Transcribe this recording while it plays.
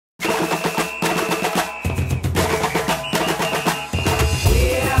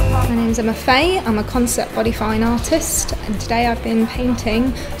name's Emma Faye. I'm a concept body fine artist, and today I've been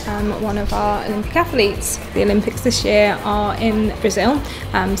painting one of our Olympic athletes. The Olympics this year are in Brazil,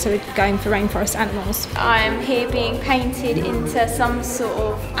 so we're going for rainforest animals. I'm here being painted into some sort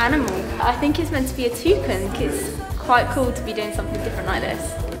of animal. I think it's meant to be a toucan, because it's quite cool to be doing something different like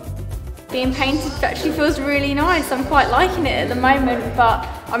this. Being painted actually feels really nice. I'm quite liking it at the moment, but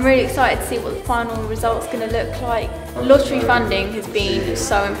I'm really excited to see what the final result's going to look like. Lottery funding has been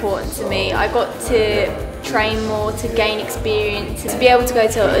so important to me. I got to train more, to gain experience, to be able to go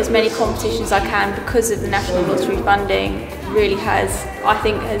to as many competitions as I can because of the National Lottery funding really has, I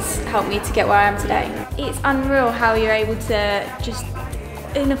think, has helped me to get where I am today. It's unreal how you're able to just,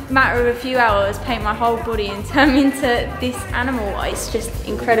 in a matter of a few hours, paint my whole body and turn me into this animal. It's just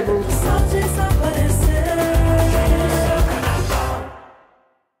incredible.